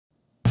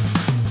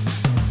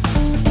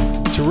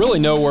To really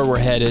know where we're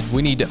headed,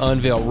 we need to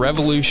unveil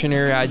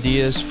revolutionary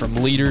ideas from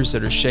leaders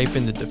that are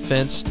shaping the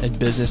defense and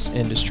business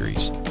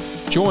industries.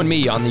 Join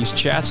me on these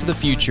Chats of the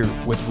Future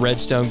with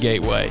Redstone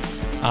Gateway.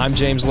 I'm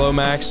James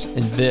Lomax,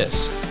 and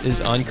this is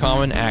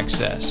Uncommon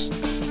Access.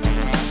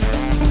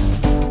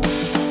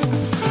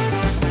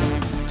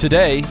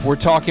 Today, we're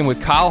talking with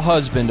Kyle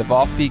Husband of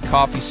Offbeat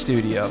Coffee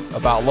Studio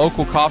about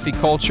local coffee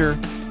culture,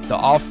 the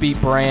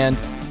Offbeat brand,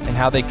 and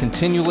how they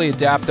continually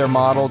adapt their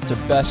model to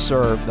best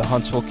serve the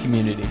Huntsville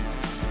community.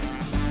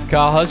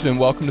 Kyle Husband,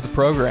 welcome to the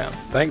program.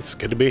 Thanks.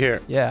 Good to be here.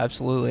 Yeah,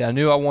 absolutely. I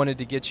knew I wanted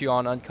to get you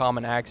on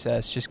Uncommon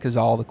Access just because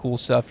of all the cool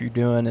stuff you're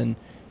doing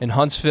in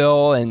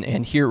Huntsville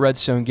and here at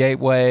Redstone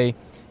Gateway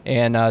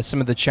and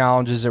some of the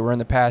challenges that were in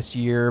the past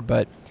year.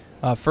 But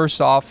first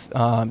off,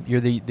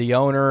 you're the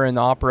owner and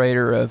the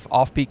operator of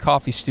Offbeat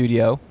Coffee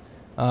Studio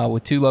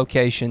with 2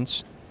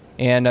 locations.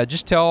 And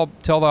just tell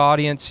the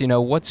audience,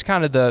 what's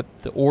kind of the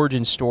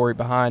origin story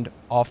behind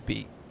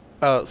Offbeat?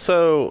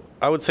 So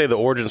I would say the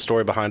origin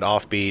story behind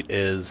Offbeat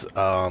is,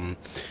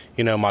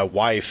 my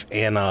wife,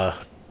 Anna,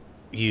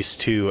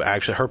 used to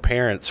actually, her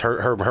parents,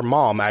 her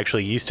mom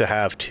actually used to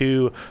have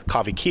 2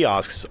 coffee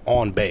kiosks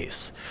on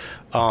base.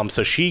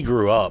 So she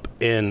grew up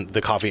in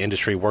the coffee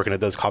industry working at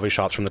those coffee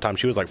shops from the time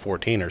she was like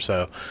 14 or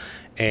so.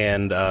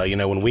 And,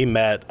 when we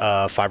met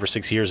 5 or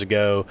 6 years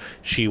ago,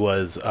 she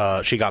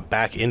got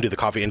back into the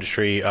coffee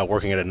industry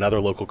working at another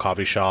local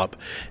coffee shop.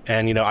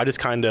 And, I just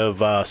kind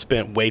of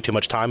spent way too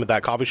much time at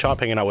that coffee shop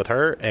hanging out with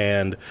her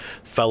and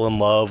fell in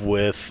love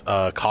with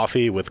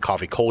coffee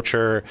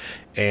culture,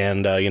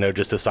 and,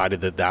 just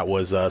decided that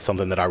was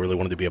something that I really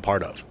wanted to be a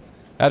part of.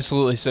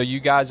 Absolutely. So you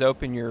guys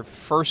opened your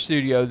first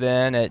studio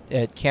then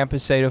at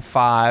Campus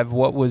 805.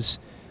 What was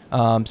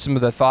some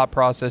of the thought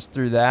process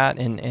through that,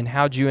 and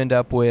how'd you end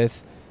up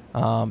with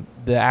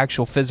the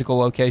actual physical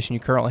location you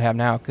currently have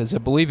now? Because I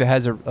believe it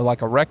has a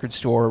record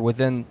store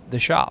within the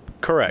shop.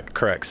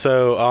 Correct.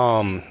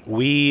 So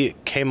we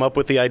came up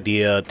with the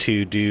idea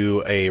to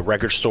do a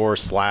record store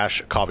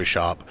 / coffee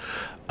shop.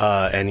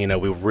 And,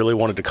 we really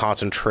wanted to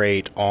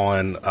concentrate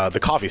on the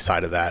coffee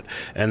side of that,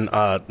 and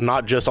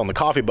not just on the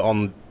coffee, but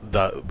on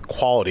the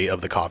quality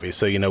of the coffee.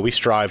 So, we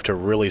strive to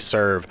really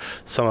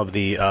serve some of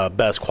the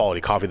best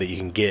quality coffee that you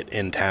can get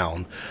in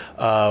town.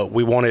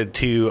 We wanted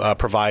to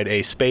provide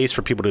a space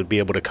for people to be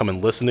able to come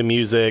and listen to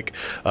music,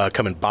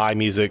 come and buy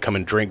music, come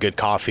and drink good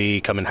coffee,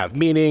 come and have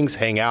meetings,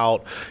 hang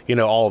out,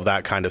 all of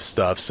that kind of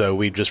stuff. So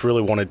we just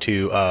really wanted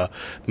to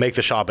make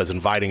the shop as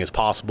inviting as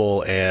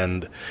possible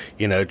and,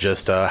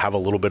 just have a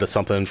little bit of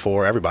something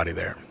for everybody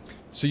there.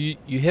 So you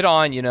hit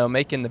on,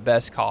 making the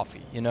best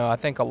coffee. I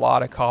think a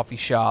lot of coffee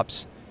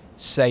shops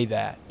say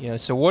that.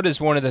 So what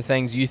is one of the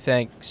things you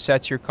think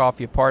sets your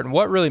coffee apart, and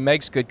what really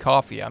makes good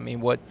coffee? I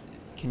mean, what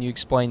can you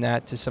explain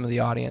that to some of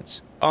the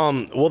audience?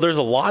 Well, there's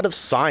a lot of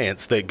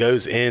science that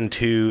goes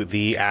into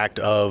the act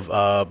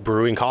of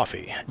brewing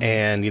coffee. Mm-hmm.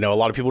 And, a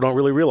lot of people don't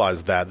really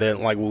realize that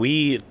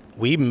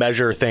we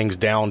measure things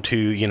down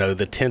to,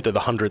 the 10th or the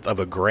 100th of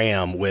a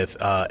gram with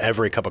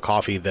every cup of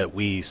coffee that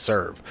we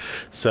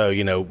serve.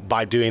 So,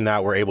 by doing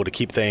that, we're able to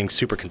keep things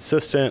super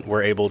consistent.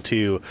 We're able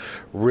to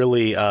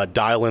really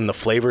dial in the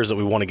flavors that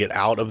we want to get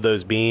out of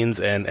those beans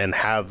and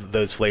have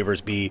those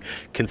flavors be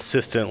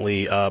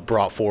consistently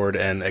brought forward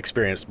and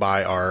experienced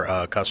by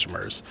our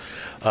customers.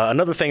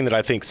 Another thing that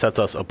I think sets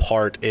us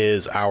apart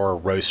is our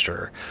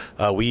roaster.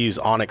 We use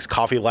Onyx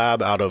Coffee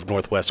Lab out of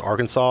Northwest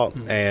Arkansas,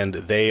 and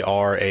they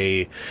are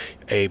a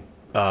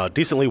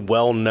decently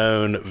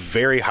well-known,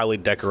 very highly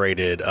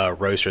decorated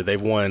roaster.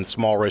 They've won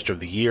Small Roaster of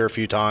the Year a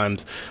few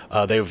times.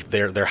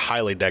 They're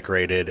highly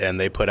decorated, and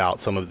they put out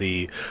some of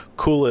the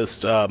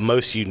coolest,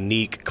 most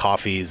unique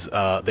coffees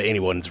that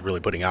anyone's really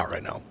putting out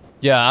right now.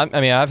 Yeah,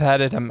 I mean, I've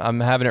had it. I'm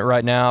having it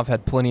right now. I've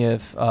had plenty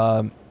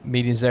of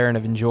meetings there and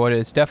have enjoyed it.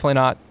 It's definitely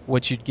not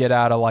what you'd get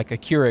out of like a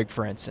Keurig,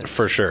 for instance.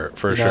 For sure.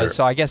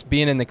 So I guess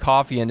being in the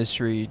coffee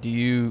industry, do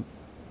you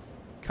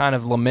kind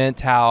of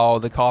lament how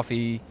the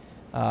coffee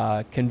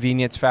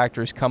convenience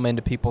factors come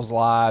into people's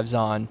lives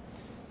on,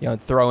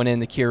 throwing in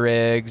the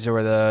Keurigs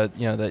or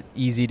the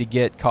easy to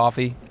get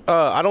coffee?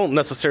 I don't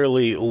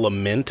necessarily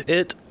lament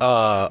it.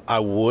 I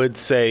would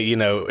say,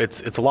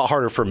 it's a lot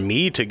harder for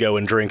me to go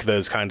and drink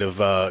those kind of,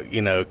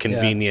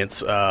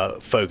 convenience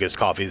focused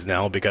coffees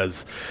now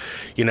because,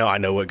 I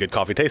know what good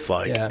coffee tastes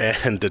like. Yeah.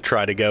 And to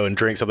try to go and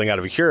drink something out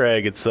of a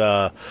Keurig,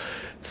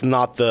 it's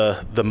not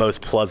the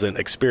most pleasant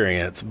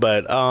experience,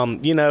 but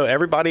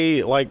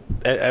everybody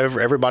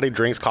everybody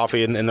drinks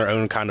coffee in their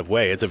own kind of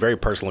way. It's a very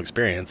personal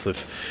experience.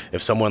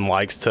 If someone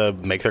likes to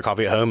make their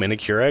coffee at home in a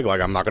Keurig,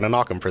 I'm not going to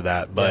knock them for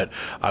that, but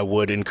I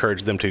would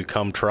encourage them to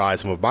come try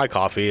some of my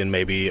coffee and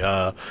maybe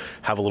have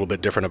a little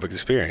bit different of an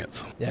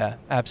experience. Yeah,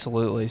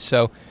 absolutely.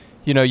 So,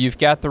 you've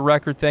got the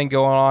record thing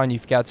going on.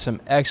 You've got some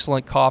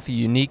excellent coffee,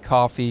 unique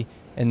coffee,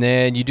 and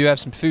then you do have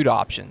some food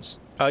options.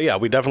 Yeah,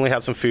 we definitely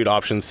have some food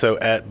options. So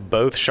at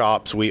both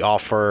shops, we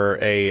offer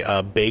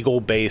a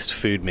bagel-based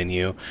food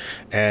menu,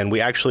 and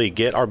we actually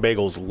get our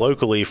bagels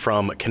locally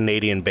from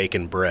Canadian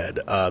Bacon Bread.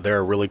 They're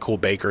a really cool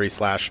bakery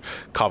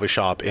 / coffee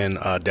shop in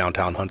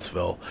downtown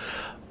Huntsville.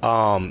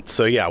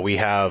 So yeah, we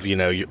have,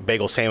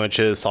 bagel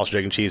sandwiches, sausage,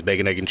 egg and cheese,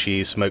 bacon, egg and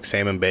cheese, smoked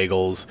salmon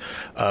bagels.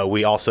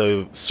 We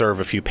also serve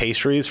a few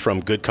pastries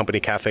from Good Company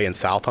Cafe in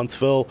South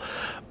Huntsville.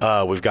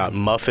 We've got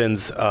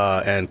muffins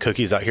and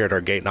cookies out here at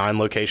our Gate 9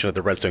 location, at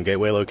the Redstone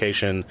Gateway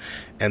location.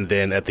 And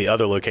then at the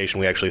other location,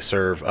 we actually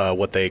serve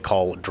what they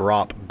call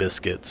drop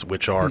biscuits,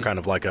 which are kind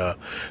of like a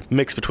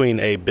mix between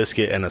a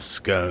biscuit and a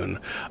scone.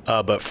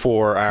 But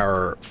for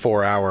our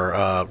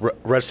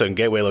Redstone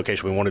Gateway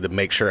location, we wanted to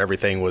make sure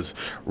everything was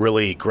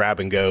really grab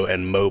and go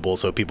and mobile,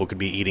 so people could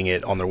be eating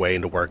it on their way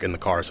into work in the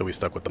car. So we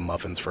stuck with the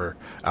muffins for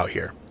out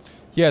here.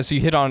 Yeah, so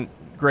you hit on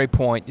great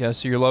point. Yeah,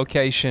 so your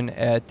location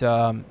at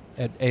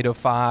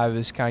 805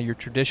 is kind of your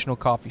traditional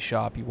coffee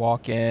shop. You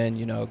walk in,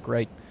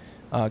 great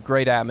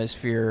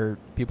atmosphere.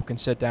 People can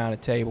sit down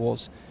at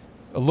tables.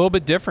 A little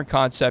bit different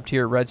concept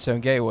here at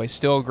Redstone Gateway.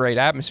 Still a great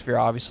atmosphere,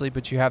 obviously,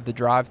 but you have the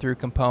drive-through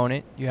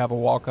component. You have a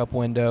walk-up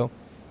window.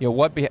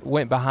 What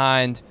went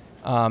behind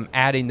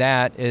adding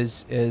that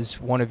is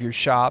one of your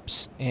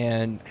shops,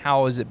 and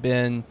how has it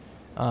been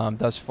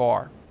thus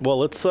far?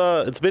 Well,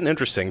 it's been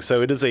interesting.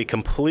 So it is a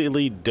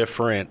completely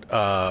different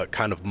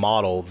kind of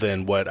model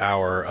than what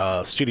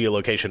our studio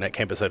location at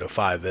Campus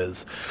 805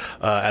 is.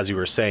 As you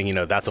were saying,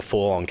 that's a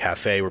full-on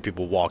cafe where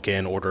people walk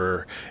in,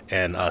 order,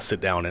 and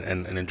sit down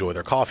and enjoy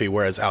their coffee.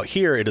 Whereas out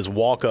here, it is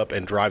walk up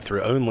and drive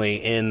through only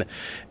in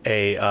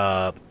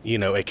a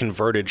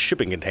converted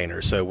shipping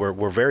container. So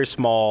we're very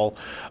small.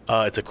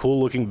 It's a cool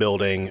looking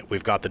building.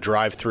 We've got the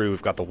drive through.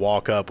 We've got the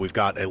walk up. We've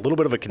got a little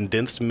bit of a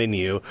condensed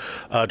menu,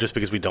 just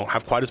because we don't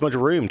have quite as much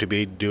room to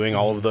be doing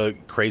all of the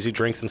crazy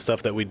drinks and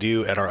stuff that we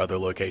do at our other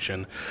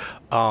location.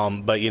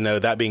 But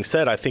that being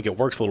said, I think it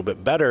works a little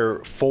bit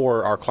better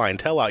for our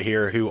clientele out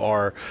here, who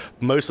are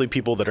mostly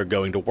people that are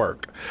going to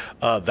work.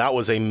 That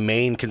was a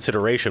main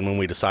consideration when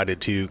we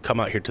decided to come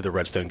out here to the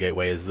Redstone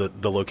Gateway, is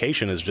that the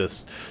location is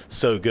just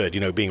so good.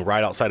 Being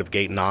right outside of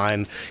Gate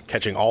 9,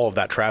 catching all of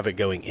that traffic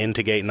going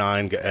into Gate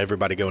 9,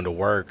 everybody going to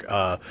work.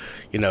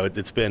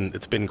 It's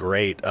been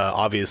great.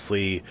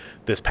 Obviously,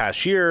 this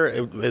past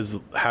year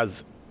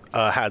has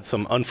had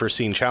some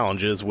unforeseen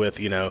challenges with,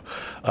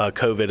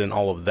 COVID and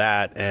all of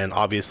that. And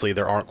obviously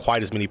there aren't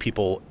quite as many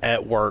people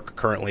at work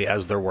currently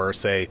as there were,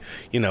 say,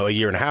 a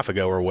year and a half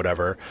ago or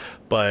whatever.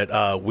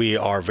 But we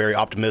are very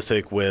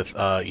optimistic with,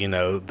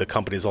 the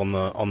companies on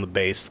the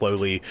base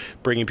slowly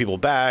bringing people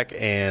back.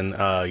 And,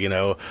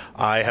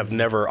 I have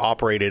never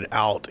operated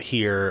out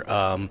here.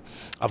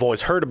 I've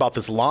always heard about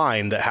this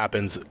line that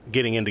happens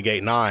getting into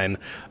Gate 9.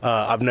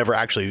 I've never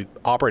actually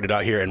operated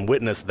out here and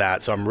witnessed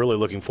that. So I'm really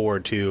looking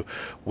forward to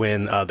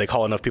when they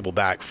call enough people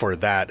back for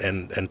that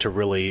and to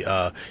really,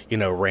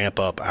 ramp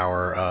up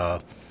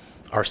our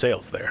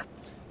sales there.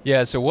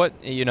 Yeah, so what,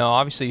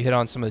 obviously you hit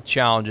on some of the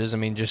challenges. I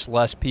mean, just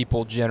less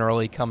people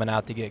generally coming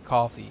out to get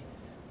coffee.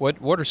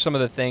 What are some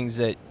of the things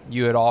that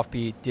you at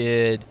Offbeat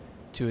did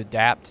to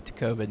adapt to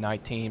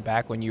COVID-19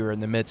 back when you were in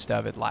the midst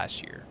of it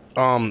last year?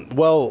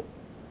 Well,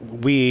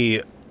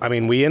 we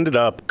ended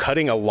up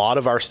cutting a lot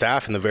of our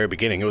staff in the very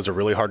beginning. It was a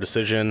really hard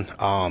decision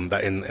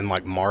that in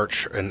like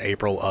March and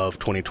April of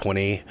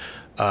 2020,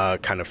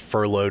 kind of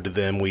furloughed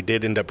them. We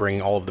did end up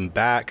bringing all of them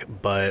back,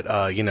 but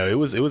it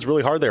was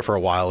really hard there for a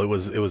while. It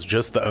was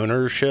just the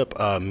ownership.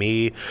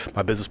 Me,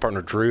 my business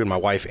partner Drew, and my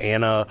wife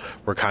Anna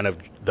were kind of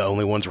the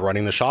only ones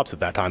running the shops at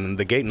that time. And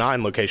the Gate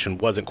 9 location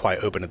wasn't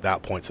quite open at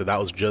that point, so that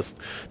was just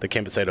the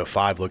Campus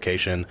 805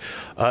 location.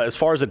 As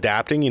far as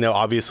adapting,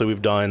 obviously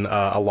we've done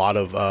a lot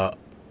of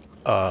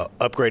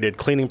upgraded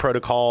cleaning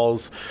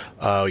protocols.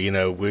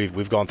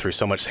 We've gone through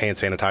so much hand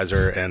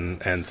sanitizer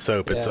and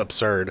soap. It's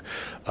absurd.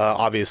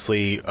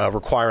 Obviously,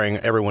 requiring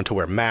everyone to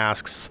wear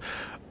masks.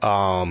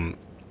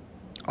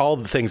 All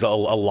the things a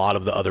lot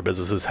of the other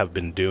businesses have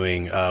been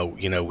doing,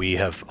 we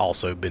have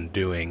also been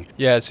doing.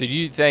 Yeah, so do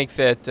you think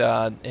that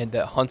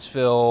that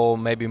Huntsville,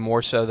 maybe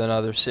more so than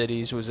other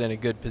cities, was in a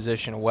good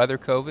position to weather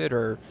COVID,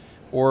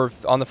 or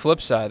on the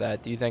flip side of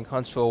that, do you think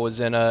Huntsville was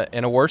in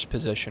a worse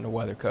position to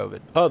weather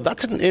COVID?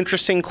 That's an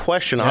interesting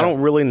question. Yeah. I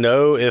don't really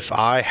know if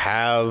I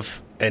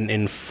have an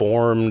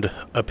informed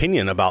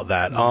opinion about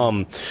that.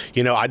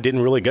 I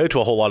didn't really go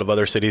to a whole lot of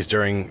other cities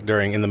during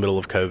in the middle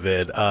of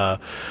COVID.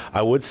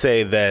 I would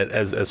say that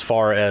as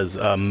far as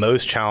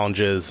most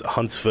challenges,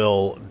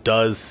 Huntsville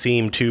does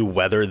seem to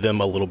weather them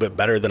a little bit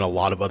better than a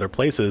lot of other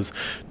places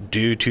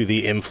due to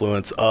the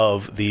influence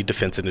of the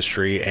defense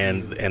industry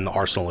and the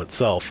arsenal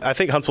itself. I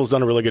think Huntsville's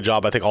done a really good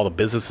job. I think all the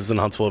businesses in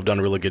Huntsville have done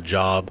a really good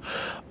job.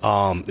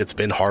 It's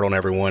been hard on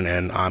everyone,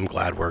 and I'm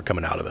glad we're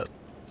coming out of it.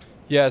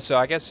 Yeah, so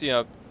I guess,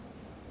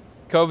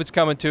 COVID's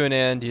coming to an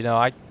end.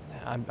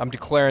 I'm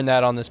declaring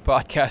that on this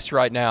podcast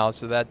right now,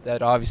 so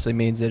that obviously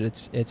means that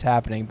it's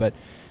happening. But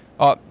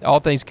all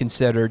things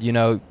considered,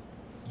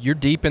 you're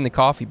deep in the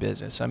coffee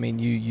business. I mean,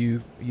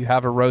 you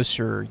have a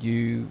roaster,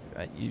 you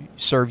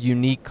serve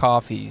unique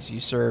coffees,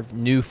 you serve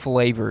new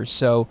flavors.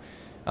 So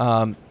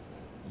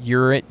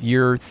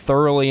you're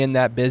thoroughly in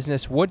that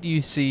business. What do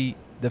you see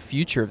the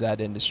future of that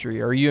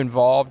industry? Are you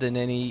involved in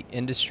any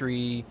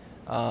industry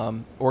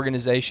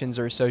organizations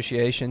or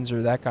associations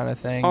or that kind of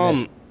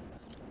thing?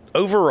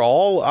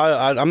 Overall,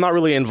 I'm not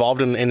really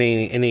involved in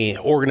any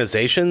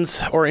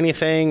organizations or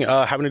anything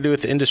having to do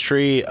with the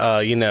industry.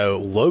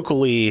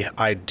 Locally,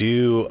 I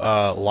do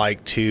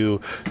like to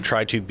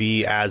try to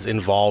be as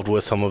involved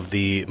with some of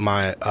the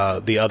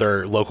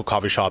other local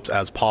coffee shops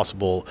as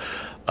possible.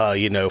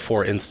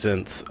 For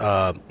instance,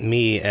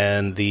 me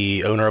and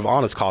the owner of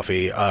Honest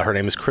Coffee, her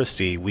name is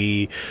Christy.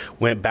 We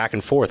went back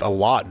and forth a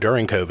lot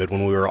during COVID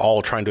when we were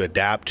all trying to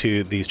adapt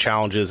to these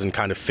challenges and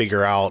kind of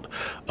figure out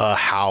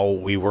how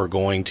we were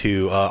going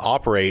to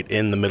operate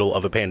in the middle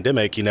of a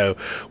pandemic.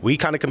 We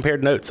kind of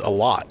compared notes a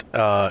lot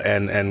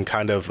and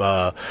kind of,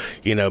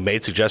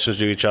 made suggestions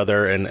to each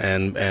other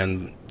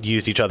and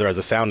used each other as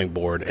a sounding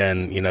board,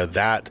 and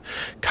that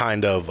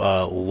kind of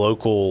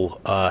local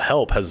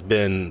help has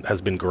been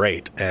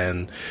great,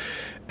 and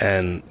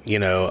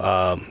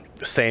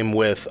same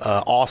with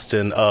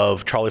Austin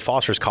of Charlie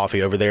Foster's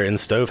Coffee over there in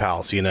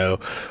Stovehouse.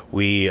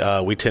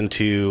 We tend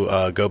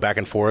to go back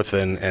and forth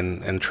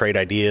and trade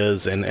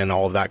ideas and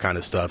all of that kind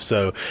of stuff.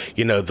 So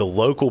the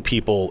local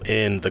people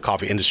in the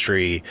coffee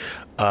industry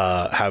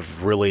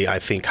have really, I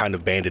think, kind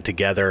of banded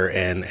together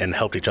and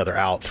helped each other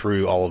out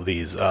through all of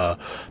these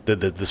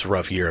this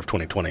rough year of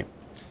 2020.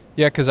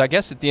 Yeah, because I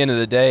guess at the end of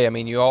the day, I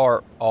mean, you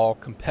are all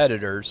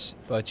competitors,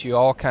 but you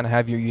all kind of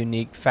have your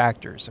unique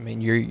factors. I mean,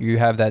 you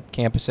have that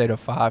Campus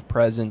 805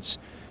 presence.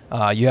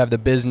 You have the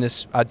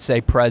business, I'd say,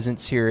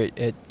 presence here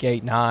at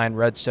Gate 9,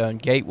 Redstone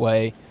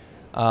Gateway.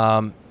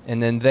 And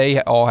then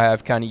they all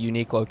have kind of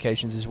unique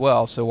locations as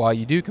well. So while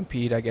you do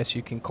compete, I guess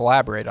you can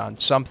collaborate on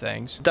some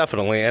things.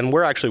 Definitely. And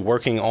we're actually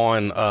working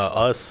on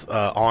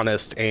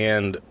Honest,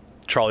 and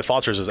Charlie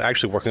Foster's is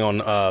actually working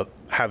on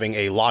having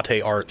a latte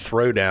art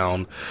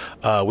throwdown.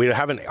 We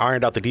haven't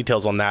ironed out the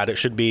details on that. It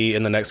should be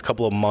in the next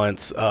couple of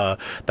months.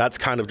 That's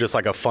kind of just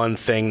like a fun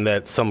thing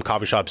that some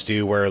coffee shops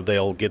do, where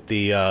they'll get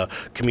the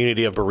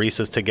community of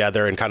baristas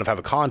together and kind of have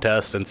a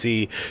contest and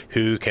see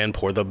who can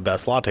pour the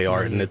best latte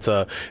art. And it's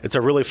a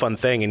really fun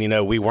thing.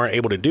 And we weren't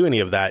able to do any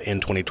of that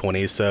in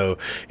 2020, so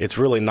it's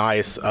really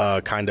nice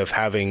kind of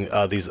having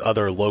these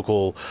other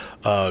local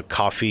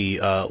coffee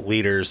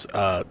leaders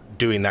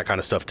doing that kind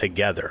of stuff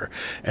together.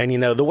 And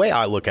the way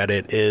I look at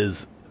it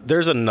is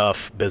there's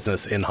enough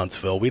business in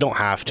Huntsville. We don't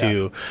have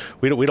to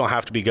we don't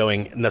have to be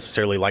going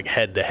necessarily like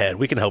head to head.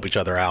 We can help each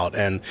other out.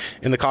 And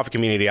in the coffee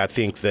community, I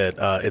think that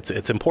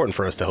it's important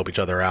for us to help each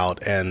other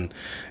out and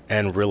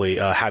really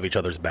have each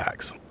other's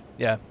backs.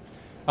 Yeah.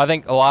 I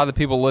think a lot of the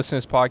people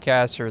listening to this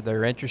podcast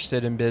they're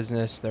interested in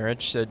business, they're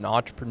interested in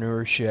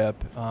entrepreneurship,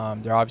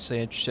 they're obviously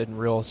interested in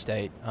real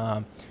estate.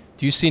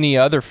 Do you see any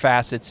other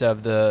facets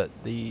of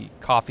the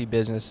coffee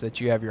business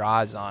that you have your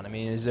eyes on? I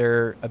mean, is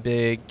there a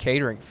big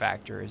catering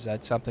factor? Is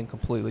that something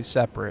completely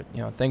separate?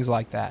 Things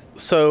like that.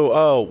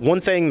 So one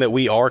thing that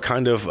we are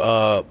kind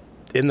of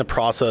in the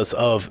process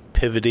of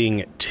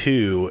pivoting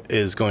to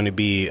is going to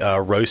be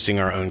roasting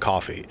our own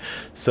coffee.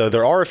 So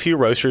there are a few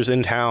roasters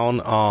in town.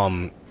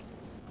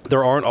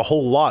 There aren't a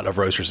whole lot of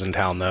roasters in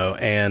town, though.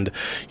 And,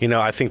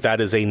 I think that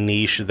is a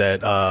niche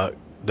that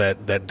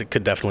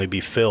could definitely be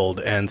filled.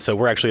 And so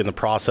we're actually in the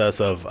process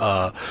of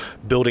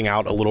building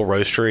out a little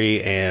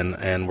roastery,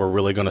 and we're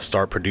really going to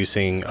start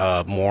producing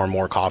more and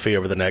more coffee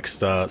over the next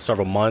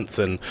several months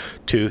and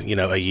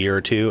a year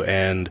or two.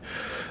 And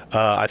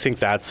I think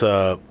that's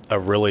a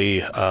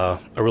really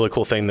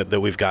cool thing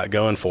that we've got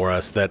going for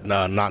us that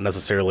not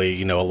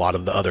necessarily a lot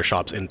of the other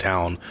shops in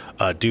town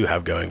do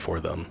have going for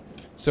them.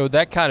 So would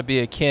that kind of be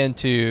akin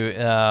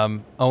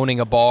to owning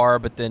a bar,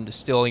 but then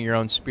distilling your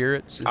own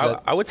spirits?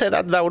 I would say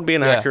that would be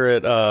an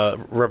accurate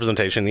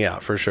representation. Yeah,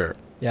 for sure.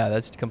 Yeah,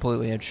 that's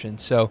completely interesting.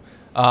 So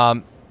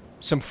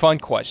some fun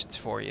questions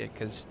for you,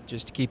 because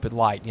just to keep it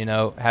light,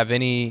 have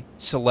any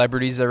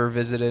celebrities ever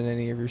visited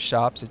any of your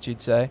shops that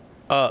you'd say?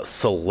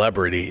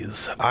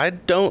 Celebrities. I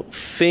don't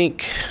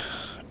think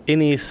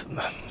any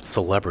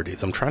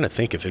celebrities. I'm trying to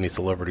think if any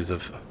celebrities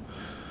have.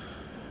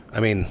 I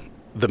mean,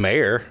 the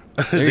mayor.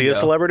 Is he a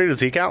celebrity?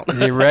 Does he count? Is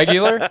he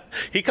regular?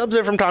 He comes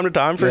in from time to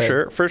time, for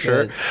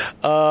sure.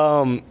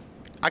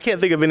 I can't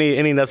think of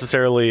any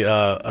necessarily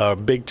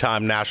big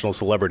time national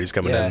celebrities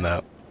coming in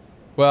though.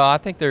 Well, I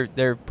think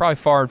they're probably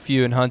far and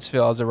few in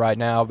Huntsville as of right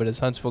now, but as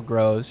Huntsville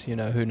grows,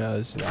 who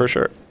knows? For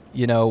sure.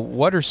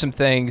 What are some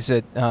things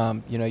that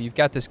you've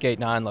got this Gate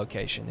 9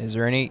 location? Is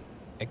there any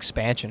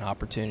expansion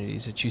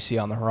opportunities that you see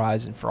on the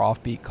horizon for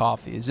Offbeat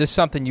Coffee? Is this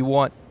something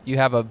you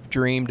have a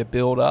dream to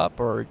build up,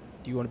 or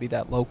do you want to be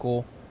that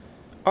local?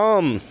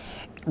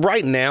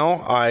 Right now,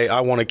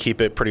 I want to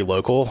keep it pretty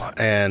local,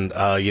 and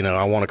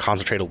I want to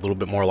concentrate a little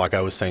bit more, like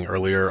I was saying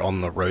earlier, on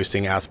the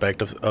roasting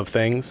aspect of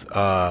things.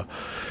 I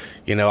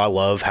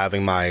love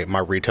having my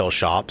retail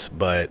shops,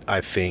 but I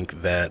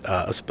think that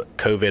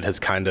COVID has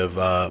kind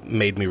of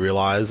made me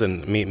realize,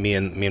 and me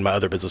and my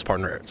other business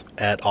partners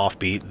at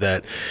Offbeat,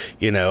 that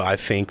I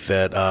think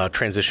that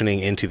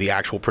transitioning into the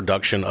actual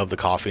production of the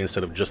coffee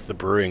instead of just the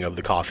brewing of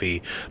the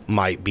coffee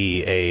might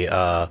be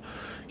a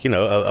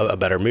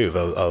better move,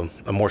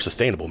 a more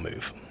sustainable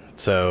move.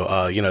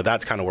 So,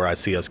 that's kind of where I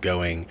see us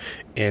going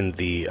in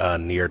the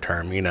near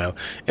term. In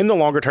the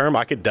longer term,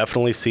 I could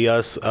definitely see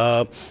us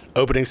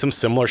opening some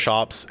similar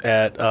shops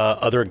at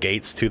other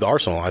gates to the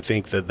Arsenal. I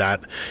think that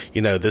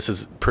this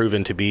has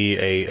proven to be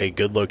a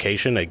good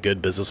location, a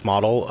good business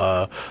model.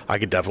 I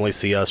could definitely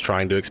see us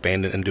trying to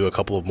expand it and do a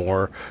couple of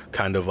more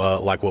kind of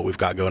like what we've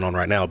got going on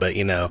right now. But,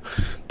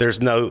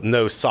 there's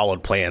no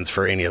solid plans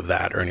for any of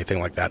that or anything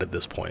like that at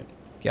this point.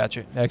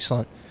 Gotcha.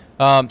 Excellent.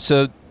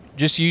 So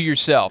just you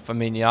yourself, I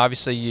mean,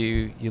 obviously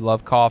you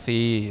love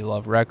coffee, you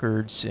love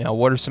records.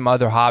 What are some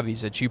other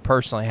hobbies that you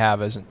personally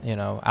have as,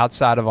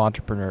 outside of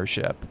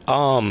entrepreneurship?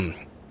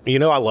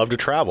 I love to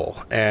travel,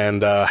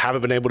 and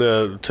haven't been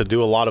able to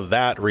do a lot of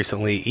that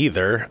recently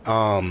either.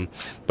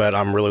 But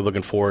I'm really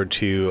looking forward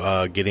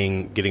to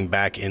getting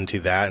back into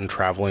that and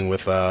traveling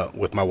with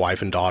my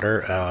wife and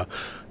daughter.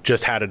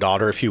 Just had a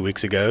daughter a few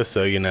weeks ago,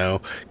 so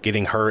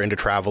getting her into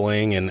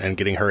traveling and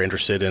getting her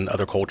interested in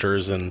other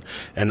cultures and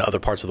other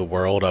parts of the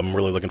world. I'm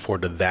really looking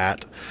forward to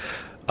that.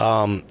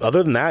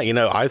 Other than that,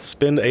 I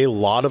spend a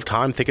lot of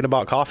time thinking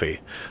about coffee.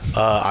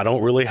 I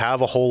don't really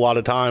have a whole lot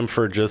of time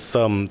for just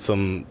some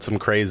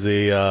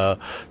crazy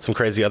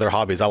other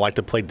hobbies. I like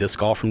to play disc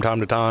golf from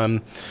time to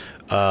time.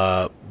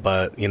 But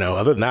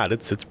other than that,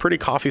 it's pretty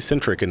coffee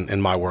centric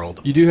in my world.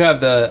 You do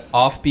have the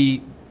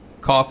Offbeat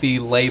coffee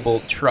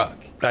labeled truck.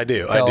 I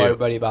do. Tell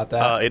everybody about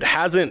that.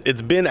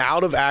 It's been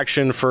out of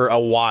action for a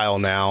while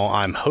now.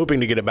 I'm hoping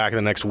to get it back in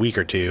the next week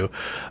or two.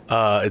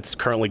 It's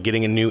currently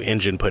getting a new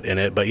engine put in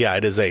it. But yeah,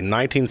 it is a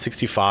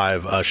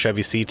 1965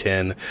 Chevy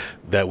C10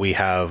 that we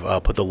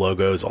have put the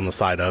logos on the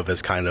side of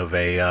as kind of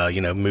a,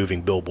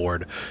 moving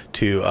billboard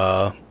to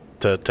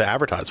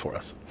advertise for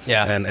us.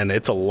 Yeah. And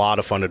it's a lot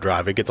of fun to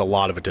drive. It gets a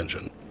lot of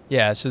attention.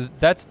 Yeah. So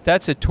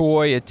that's a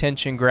toy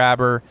attention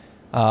grabber.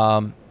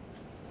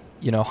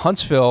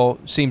 Huntsville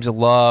seems to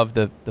love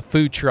the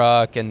food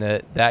truck and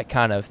that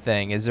kind of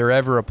thing. Is there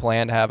ever a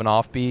plan to have an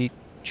Offbeat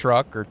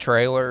truck or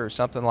trailer or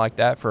something like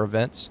that for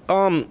events?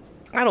 I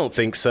don't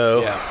think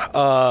so.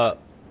 Yeah.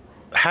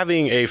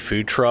 Having a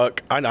food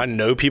truck, I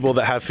know people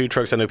that have food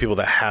trucks. I know people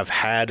that have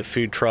had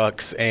food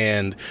trucks,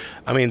 and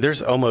I mean,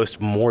 there's almost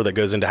more that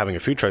goes into having a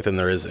food truck than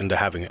there is into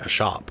having a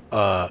shop.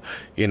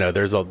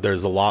 There's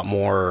a lot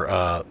more.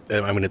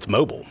 It's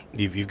mobile.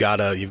 You've got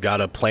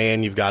to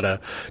plan. You've got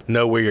to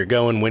know where you're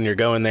going, when you're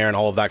going there, and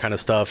all of that kind of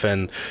stuff.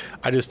 And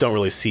I just don't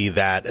really see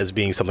that as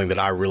being something that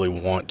I really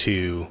want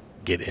to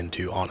get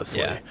into.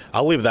 Honestly, yeah.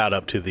 I'll leave that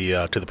up to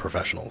the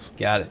professionals.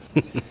 Got it.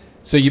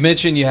 So you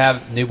mentioned you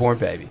have a newborn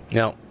baby.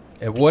 Yeah.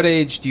 At what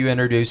age do you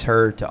introduce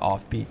her to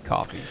Offbeat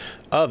coffee?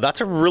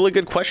 That's a really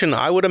good question.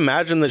 I would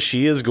imagine that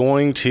she is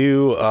going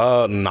to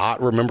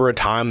not remember a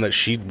time that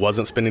she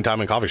wasn't spending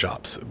time in coffee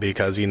shops,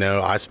 because,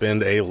 I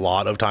spend a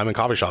lot of time in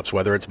coffee shops,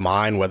 whether it's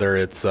mine, whether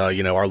it's,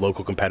 our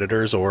local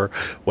competitors, or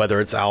whether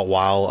it's out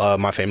while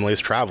my family is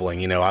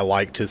traveling. I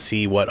like to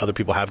see what other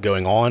people have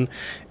going on,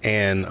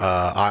 and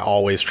I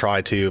always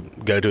try to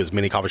go to as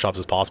many coffee shops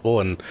as possible,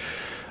 and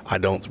I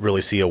don't really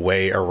see a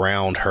way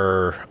around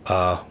her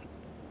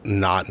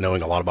not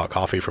knowing a lot about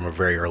coffee from a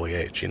very early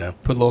age,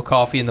 Put a little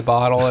coffee in the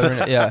bottle.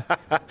 Yeah.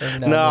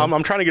 No,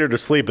 I'm trying to get her to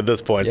sleep at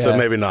this point, so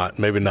maybe not.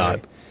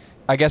 Okay.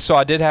 I guess so.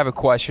 I did have a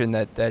question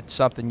that's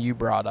something you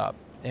brought up,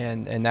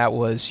 and that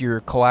was your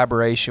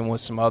collaboration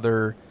with some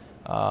other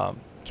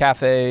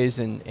cafes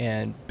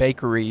and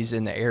bakeries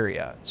in the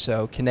area.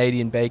 So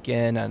Canadian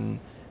Bacon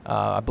and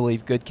I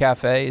believe Good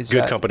Cafe.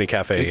 Good Company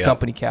Cafe, Good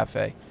Company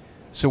Cafe.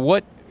 So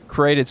what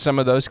created some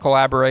of those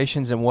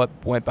collaborations, and what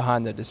went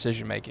behind the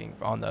decision making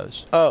on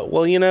those?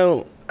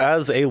 Well,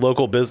 as a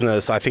local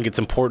business, I think it's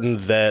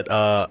important that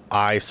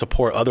I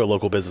support other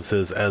local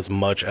businesses as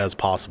much as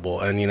possible.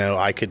 And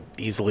I could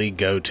easily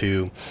go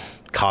to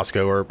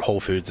Costco or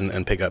Whole Foods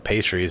and pick up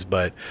pastries,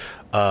 but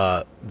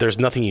there's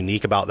nothing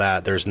unique about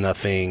that. There's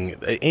nothing,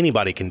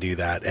 anybody can do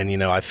that. And,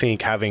 I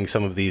think having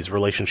some of these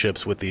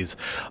relationships with these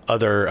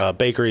other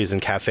bakeries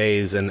and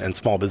cafes and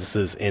small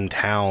businesses in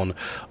town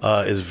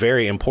is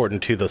very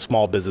important to the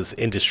small business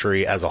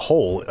industry as a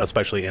whole,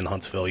 especially in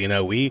Huntsville.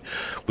 We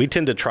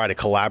tend to try to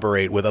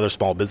collaborate with other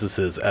small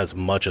businesses as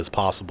much as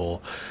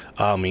possible.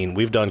 I mean,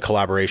 we've done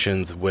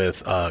collaborations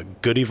with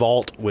Goody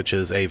Vault, which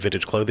is a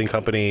vintage clothing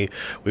company.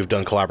 We've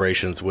done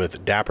collaborations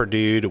with Dapper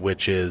Dude,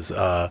 which is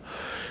a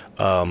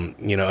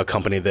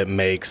company that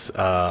makes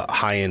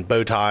high-end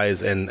bow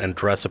ties and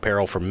dress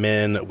apparel for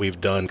men. We've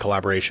done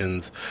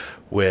collaborations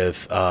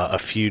with a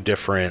few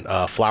different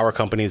flour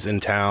companies in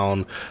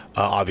town,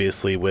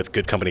 obviously with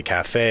Good Company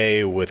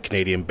Cafe, with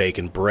Canadian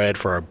Bacon Bread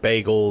for our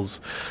bagels.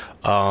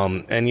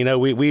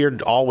 We are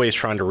always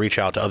trying to reach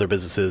out to other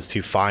businesses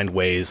to find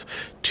ways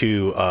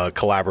to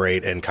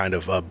collaborate and kind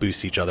of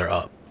boost each other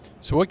up.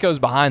 So what goes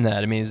behind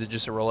that? I mean, is it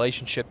just a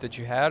relationship that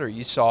you had, or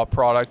you saw a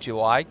product you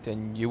liked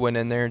and you went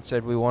in there and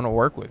said, we want to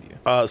work with you?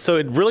 So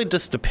it really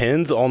just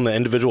depends on the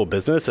individual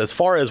business. As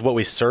far as what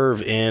we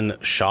serve in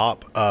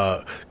shop,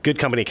 Good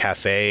Company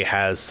Cafe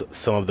has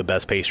some of the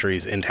best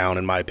pastries in town,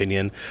 in my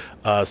opinion.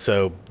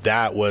 So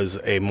that was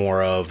a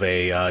more of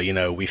a,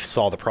 we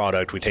saw the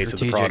product, we tasted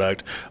the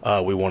product,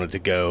 we wanted to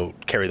go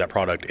carry that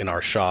product in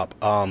our shop.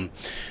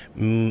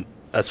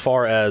 As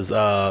far as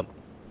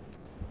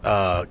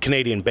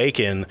Canadian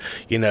bacon,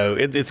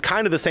 it's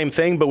kind of the same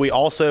thing, but we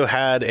also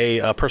had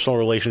a personal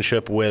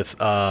relationship with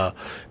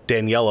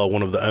Daniela,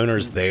 one of the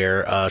owners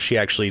there. She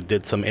actually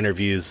did some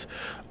interviews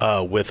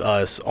with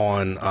us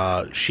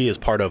on, she is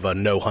part of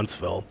No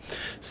Huntsville.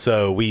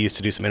 So we used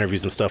to do some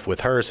interviews and stuff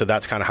with her. So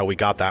that's kind of how we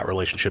got that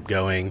relationship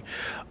going.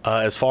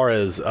 As far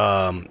as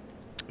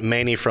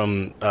Manny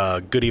from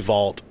Goody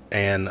Vault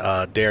and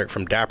Derek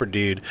from Dapper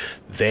Dude,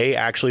 they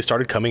actually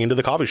started coming into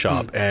the coffee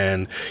shop.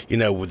 And,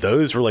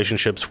 those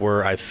relationships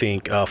were, I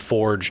think,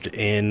 forged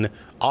in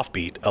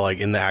Offbeat, like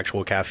in the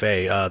actual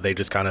cafe. They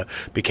just kind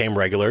of became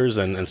regulars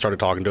and started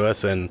talking to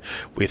us, and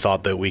we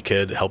thought that we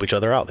could help each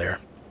other out there.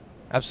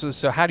 Absolutely.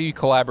 So how do you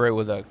collaborate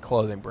with a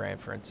clothing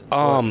brand, for instance?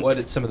 What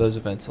did some of those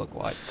events look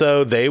like?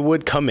 So they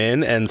would come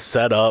in and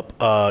set up,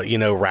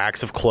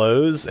 racks of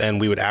clothes, and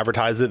we would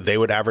advertise it. They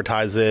would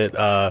advertise it.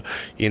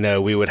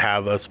 We would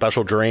have a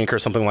special drink or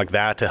something like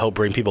that to help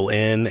bring people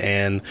in.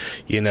 And,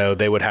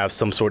 they would have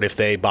some sort, if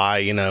they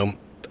buy,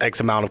 X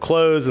amount of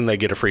clothes and they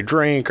get a free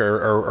drink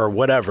or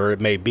whatever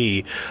it may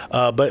be.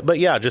 But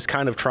yeah, just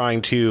kind of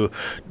trying to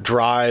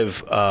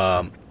drive,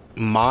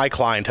 my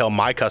clientele,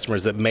 my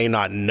customers that may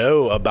not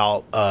know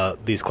about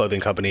these clothing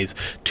companies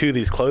to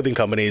these clothing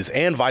companies,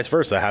 and vice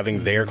versa,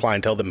 having their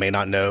clientele that may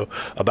not know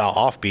about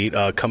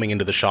Offbeat coming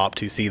into the shop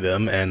to see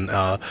them and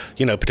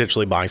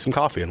potentially buying some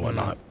coffee and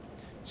whatnot.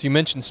 So you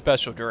mentioned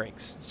special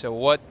drinks. So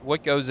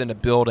what goes into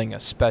building a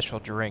special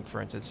drink, for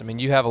instance? I mean,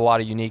 you have a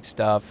lot of unique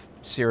stuff,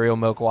 cereal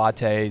milk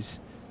lattes,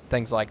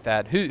 things like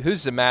that.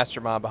 Who's the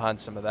mastermind behind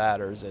some of that,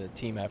 or is it a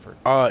team effort?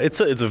 It's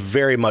a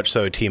very much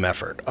so a team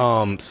effort.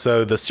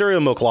 So the cereal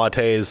milk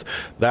lattes,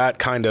 that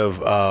kind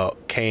of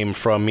came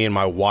from me and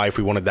my wife.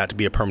 We wanted that to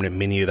be a permanent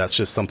menu. That's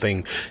just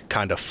something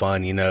kind of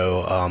fun,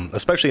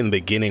 especially in the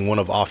beginning. One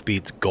of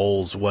Offbeat's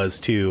goals was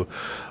to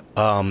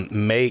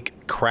make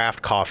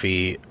craft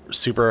coffee,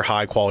 super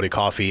high quality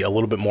coffee, a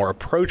little bit more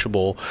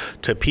approachable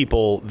to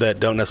people that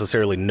don't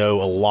necessarily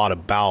know a lot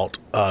about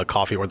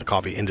coffee or the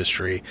coffee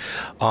industry.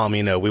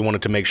 We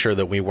wanted to make sure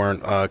that we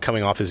weren't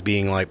coming off as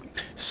being like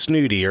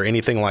snooty or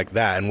anything like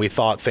that. And we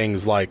thought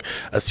things like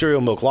a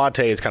cereal milk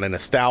latte is kind of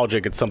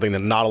nostalgic. It's something that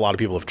not a lot of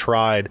people have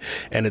tried,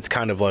 and it's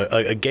kind of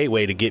a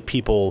gateway to get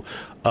people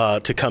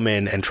to come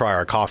in and try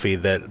our coffee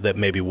that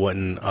maybe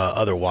wouldn't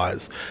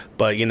otherwise.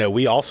 But,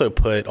 we also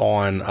put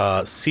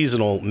on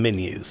seasonal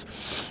menus,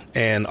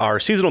 and our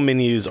seasonal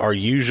menus are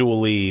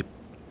usually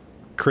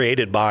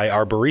created by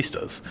our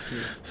baristas.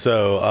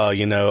 So,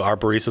 our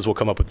baristas will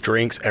come up with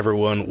drinks.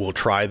 Everyone will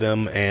try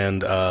them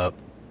and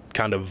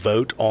kind of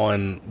vote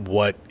on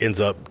what ends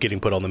up getting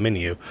put on the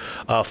menu.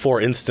 For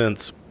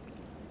instance,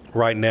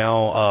 right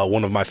now,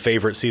 one of my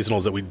favorite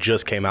seasonals that we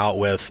just came out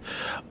with,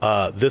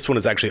 this one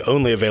is actually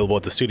only available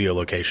at the studio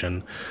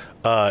location,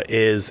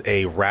 is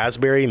a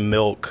raspberry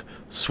milk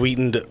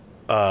sweetened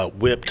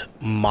whipped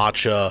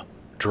matcha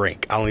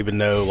drink. I don't even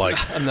know,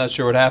 I'm not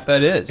sure what half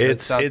that is.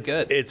 It sounds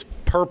good. It's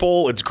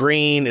purple, it's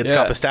green, it's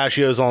got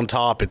pistachios on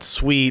top, it's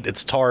sweet,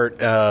 it's tart,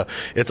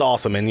 it's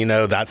awesome. And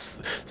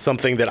that's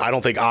something that I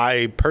don't think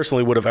I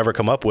personally would have ever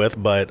come up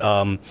with, but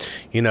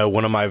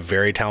one of my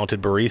very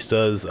talented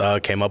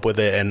baristas came up with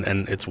it,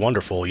 and it's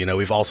wonderful.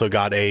 We've also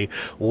got a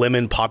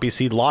lemon poppy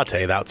seed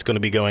latte that's going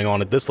to be going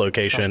on at this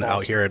location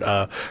out here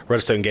at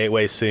Redstone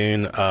Gateway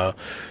soon.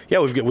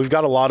 We've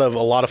got a lot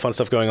of fun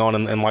stuff going on,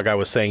 and like I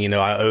was saying,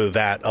 I owe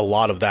a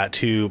lot of that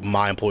to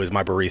my employees,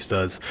 my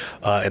baristas,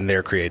 and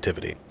their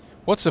creativity.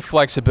 What's the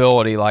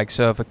flexibility like?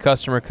 So if a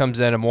customer comes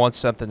in and wants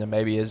something that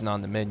maybe isn't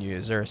on the menu,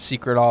 is there a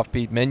secret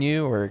Offbeat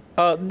menu, or?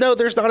 No,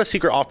 there's not a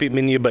secret Offbeat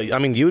menu, but I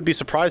mean, you would be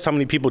surprised how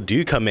many people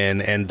do come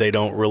in and they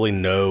don't really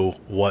know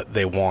what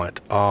they want.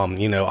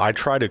 I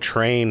try to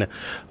train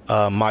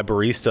my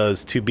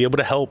baristas to be able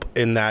to help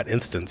in that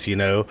instance,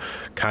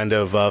 kind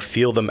of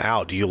feel them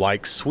out. Do you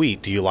like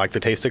sweet? Do you like the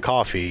taste of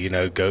coffee?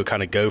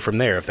 Go from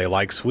there. If they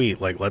like sweet,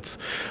 let's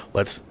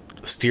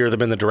steer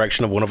them in the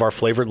direction of one of our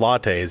flavored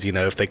lattes.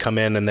 If they come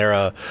in and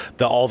they're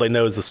all they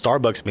know is the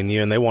Starbucks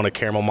menu and they want a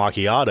caramel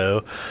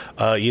macchiato,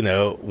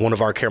 one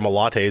of our caramel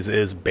lattes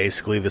is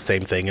basically the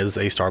same thing as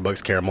a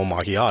Starbucks caramel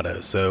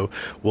macchiato. So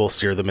we'll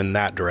steer them in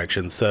that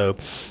direction. So,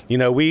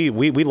 we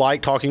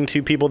like talking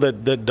to people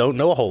that don't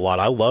know a whole lot.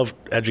 I love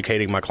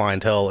educating my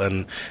clientele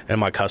and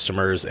my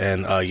customers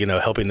and,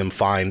 helping them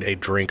find a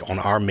drink on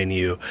our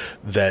menu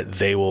that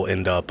they will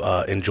end up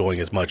enjoying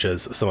as much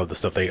as some of the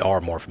stuff they are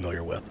more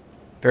familiar with.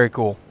 Very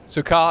cool.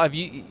 So, Kyle,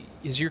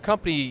 has your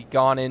company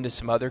gone into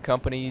some other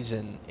companies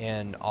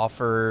and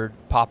offered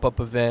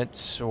pop-up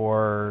events,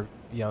 or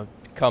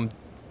come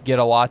get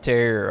a latte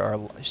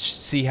or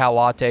see how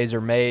lattes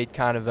are made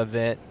kind of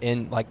event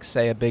in, like,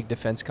 say, a big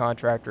defense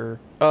contractor?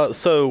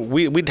 So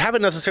we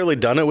haven't necessarily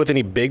done it with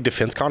any big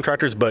defense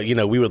contractors, but, you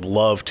know, we would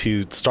love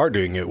to start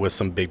doing it with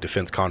some big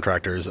defense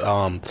contractors.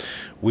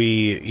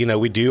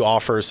 We do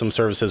offer some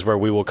services where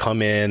we will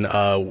come in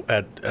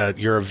at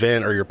your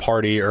event or your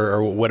party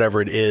or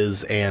whatever it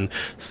is and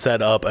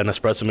set up an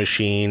espresso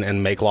machine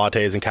and make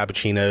lattes and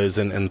cappuccinos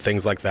and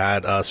things like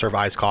that, serve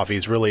iced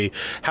coffees, really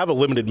have a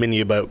limited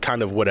menu, but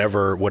kind of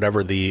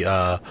whatever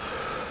the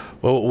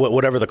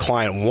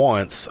client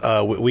wants,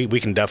 we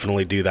can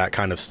definitely do that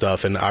kind of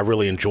stuff. And I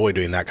really enjoy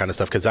doing that kind of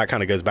stuff because that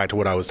kind of goes back to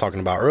what I was talking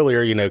about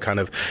earlier, you know, kind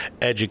of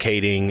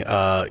educating,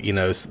 you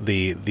know,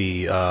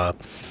 the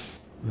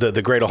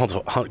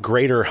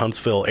greater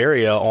Huntsville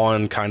area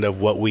on kind of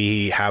what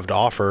we have to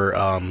offer,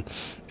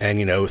 and,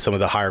 you know, some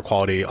of the higher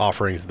quality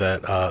offerings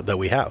that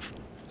we have.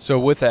 So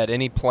with that,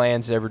 any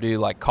plans to ever do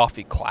like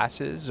coffee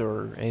classes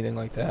or anything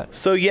like that?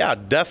 So yeah,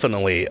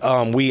 definitely.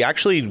 We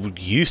actually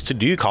used to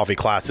do coffee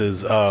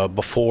classes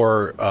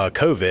before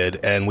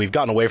COVID, and we've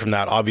gotten away from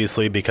that,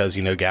 obviously, because,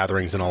 you know,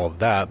 gatherings and all of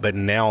that. But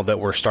now that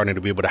we're starting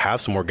to be able to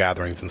have some more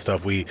gatherings and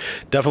stuff, we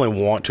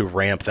definitely want to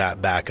ramp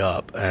that back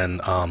up.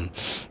 And,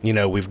 you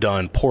know, we've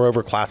done pour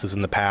over classes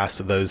in the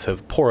past.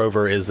 Pour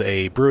over is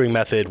a brewing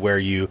method where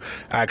you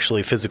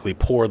actually physically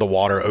pour the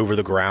water over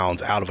the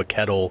grounds out of a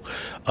kettle.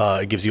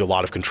 It gives you a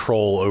lot of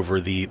control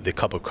over the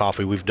cup of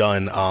coffee. We've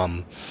done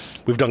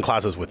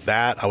classes with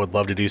that. I would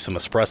love to do some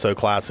espresso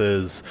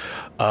classes.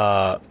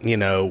 You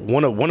know,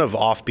 one of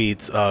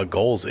Offbeat's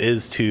goals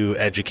is to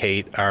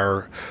educate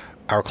our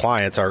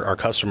clients, our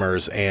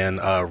customers,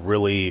 and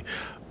really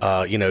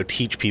you know,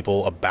 teach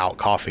people about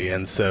coffee.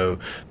 And so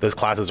those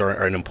classes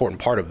are an important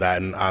part of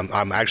that, and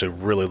I'm actually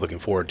really looking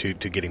forward to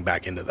getting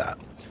back into that.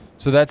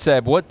 So that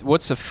said,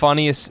 what's the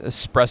funniest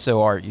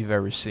espresso art you've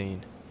ever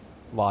seen?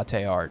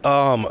 Latte art.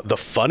 The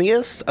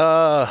funniest?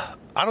 I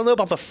don't know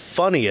about the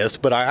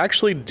funniest, but I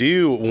actually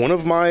do. One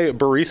of my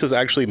baristas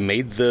actually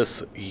made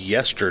this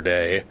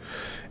yesterday,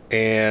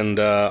 and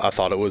I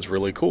thought it was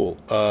really cool.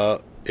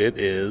 It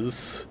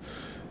is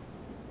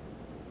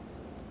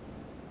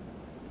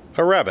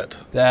a rabbit.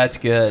 That's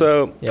good.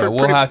 So yeah,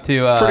 we'll have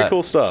to pretty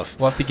cool stuff.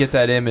 We'll have to get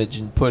that image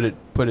and put it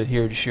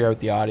here to share with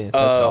the audience.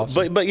 That's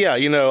awesome. But yeah,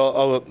 you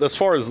know, as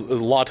far as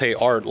latte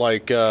art,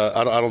 like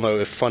I don't know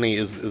if funny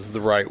is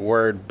the right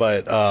word,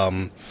 but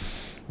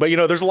you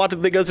know, there's a lot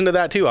that goes into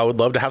that too. I would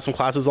love to have some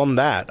classes on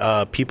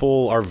that.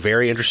 People are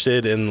very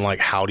interested in, like,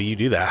 how do you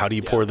do that? How do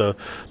you pour the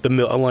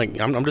milk?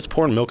 I'm just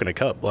pouring milk in a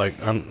cup. Like,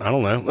 I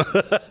don't know.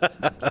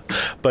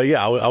 But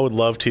yeah, I would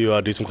love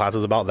to do some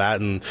classes about that,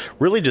 and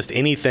really just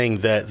anything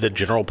that the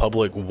general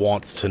public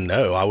wants to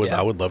know. I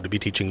would love to be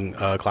teaching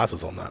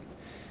classes on that.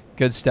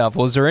 Good stuff.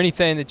 Well, is there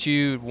anything that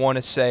you want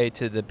to say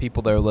to the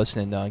people that are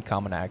listening to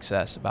Uncommon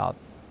Access about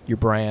your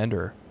brand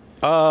or?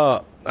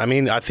 I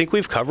mean, I think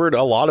we've covered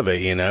a lot of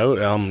it, you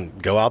know.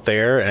 Go out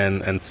there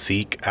and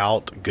seek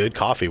out good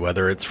coffee,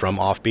 whether it's from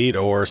Offbeat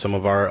or some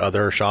of our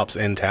other shops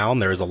in town.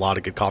 There's a lot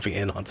of good coffee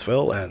in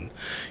Huntsville, and,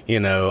 you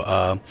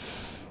know,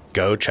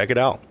 go check it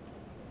out.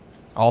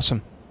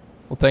 Awesome.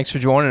 Well, thanks for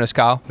joining us,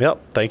 Kyle.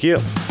 Yep. Thank you.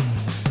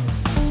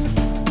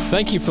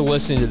 Thank you for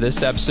listening to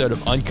this episode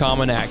of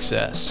Uncommon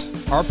Access.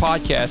 Our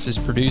podcast is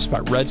produced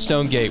by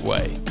Redstone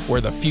Gateway, where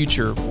the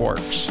future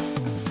works.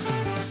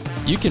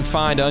 You can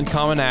find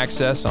Uncommon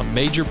Access on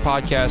major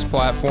podcast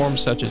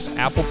platforms such as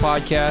Apple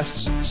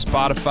Podcasts,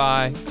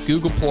 Spotify,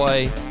 Google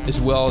Play, as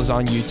well as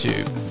on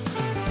YouTube.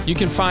 You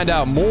can find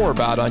out more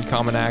about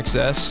Uncommon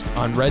Access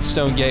on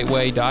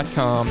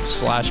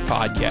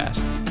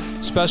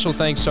redstonegateway.com/podcast. Special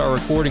thanks to our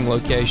recording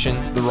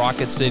location, the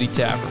Rocket City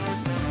Tavern.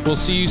 We'll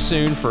see you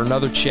soon for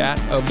another chat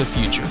of the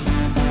future.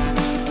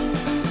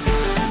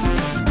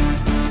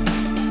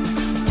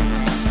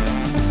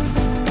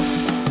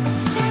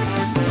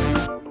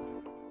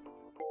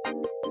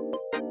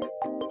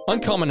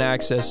 Uncommon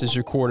Access is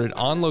recorded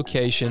on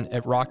location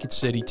at Rocket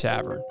City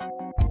Tavern.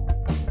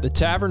 The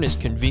tavern is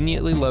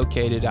conveniently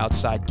located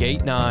outside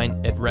Gate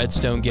 9 at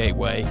Redstone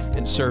Gateway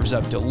and serves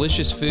up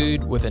delicious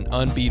food with an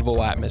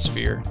unbeatable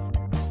atmosphere.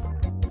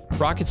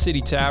 Rocket City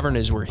Tavern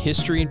is where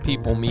history and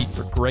people meet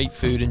for great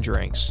food and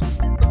drinks.